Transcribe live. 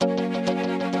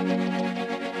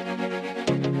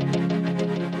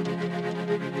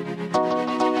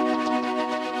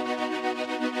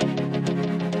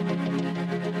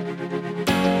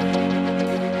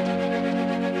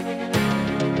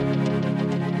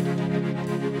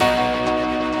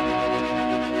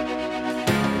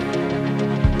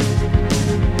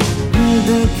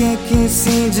दिल के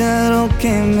किसी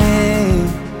झरोखे में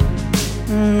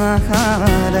ना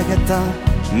रहता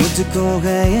मुझको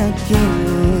है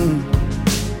यकीन।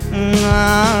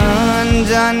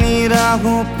 अनजानी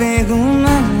राहों पे हूँ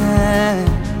मैं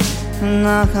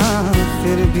ना,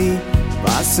 फिर भी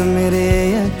पास मेरे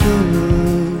यकीन।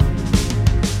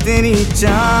 तेरी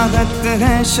चाहत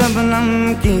है शबनम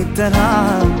की तरह,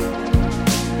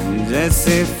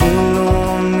 जैसे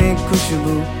फूलों में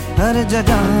खुशबू हर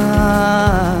जगह।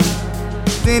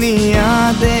 तेरी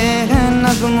यादें हैं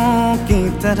नगमों की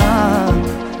तरह,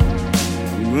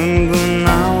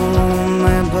 गुनगुनाऊं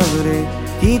मैं भंवरे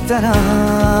की तरह।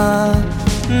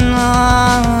 ना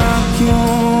क्यों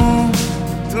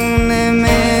तूने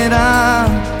मेरा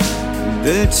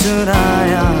दिल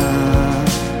चुराया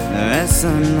ऐ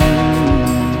सनम,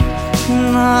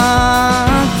 ना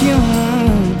क्यों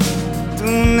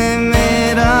तूने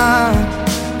मेरा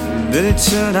दिल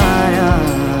चुराया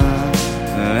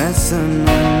ऐ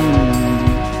सनम।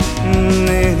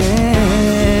 नेहे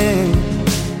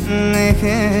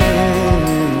नेहे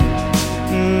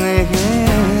नेहे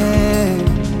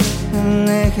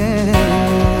नेहे।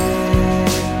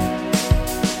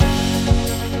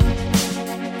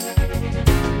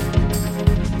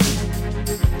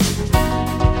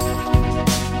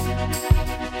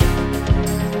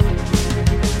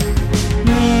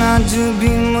 आज भी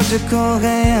मुझको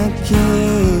है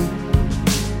यकीन,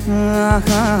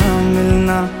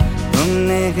 मिलना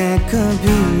हमने है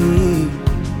कभी।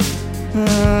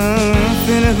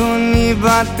 फिर होनी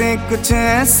बातें कुछ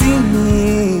ऐसी,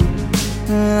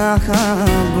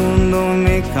 बूंदों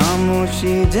में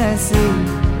खामोशी जैसी।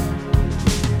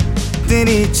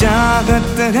 तेरी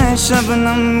चाहत है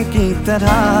शबनम की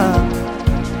तरह,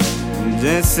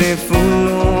 जैसे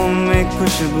फूलों में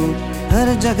खुशबू हर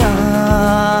जगह।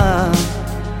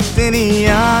 तेरी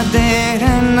यादें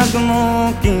हैं नगमों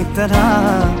की तरह,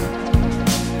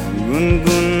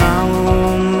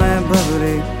 गुनगुनाऊं मैं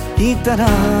भंवरे की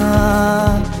तरह।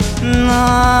 ना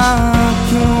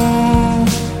क्यों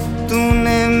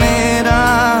तूने मेरा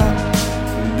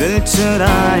दिल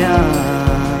चुराया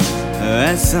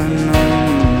ऐ सनम,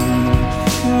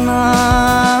 ना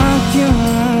क्यों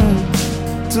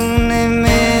तूने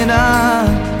मेरा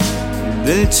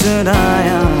दिल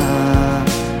चुराया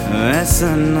ऐ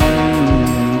सनम।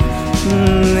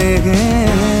 नेहे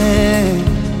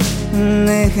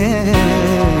नेहे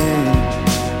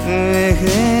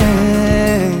नेहे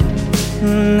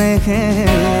नेहे।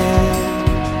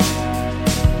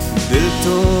 दिल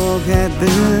तो है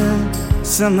दिल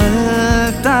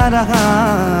संभलता रहा,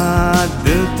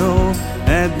 दिल तो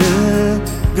है दिल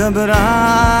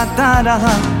घबराता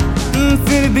रहा।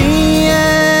 फिर भी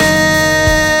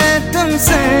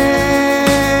तुमसे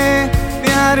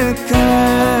प्यार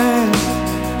करता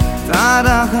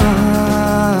रहा।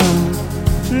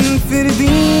 फिर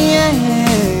भी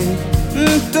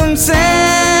तुमसे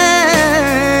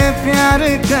प्यार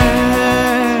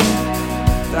करता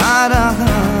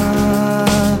रहा।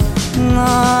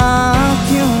 ना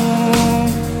क्यों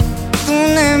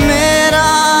तूने मेरा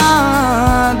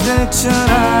दिल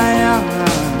चुराया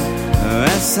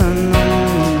ऐ सनम,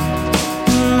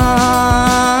 ना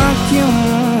क्यों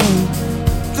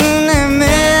तूने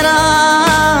मेरा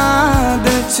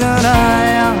दिल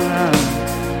चुराया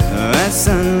ऐ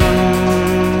सनम।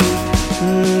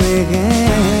 नेहे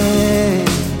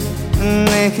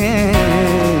नेहे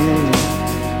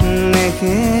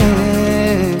नेहे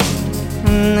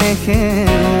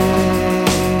नेहे।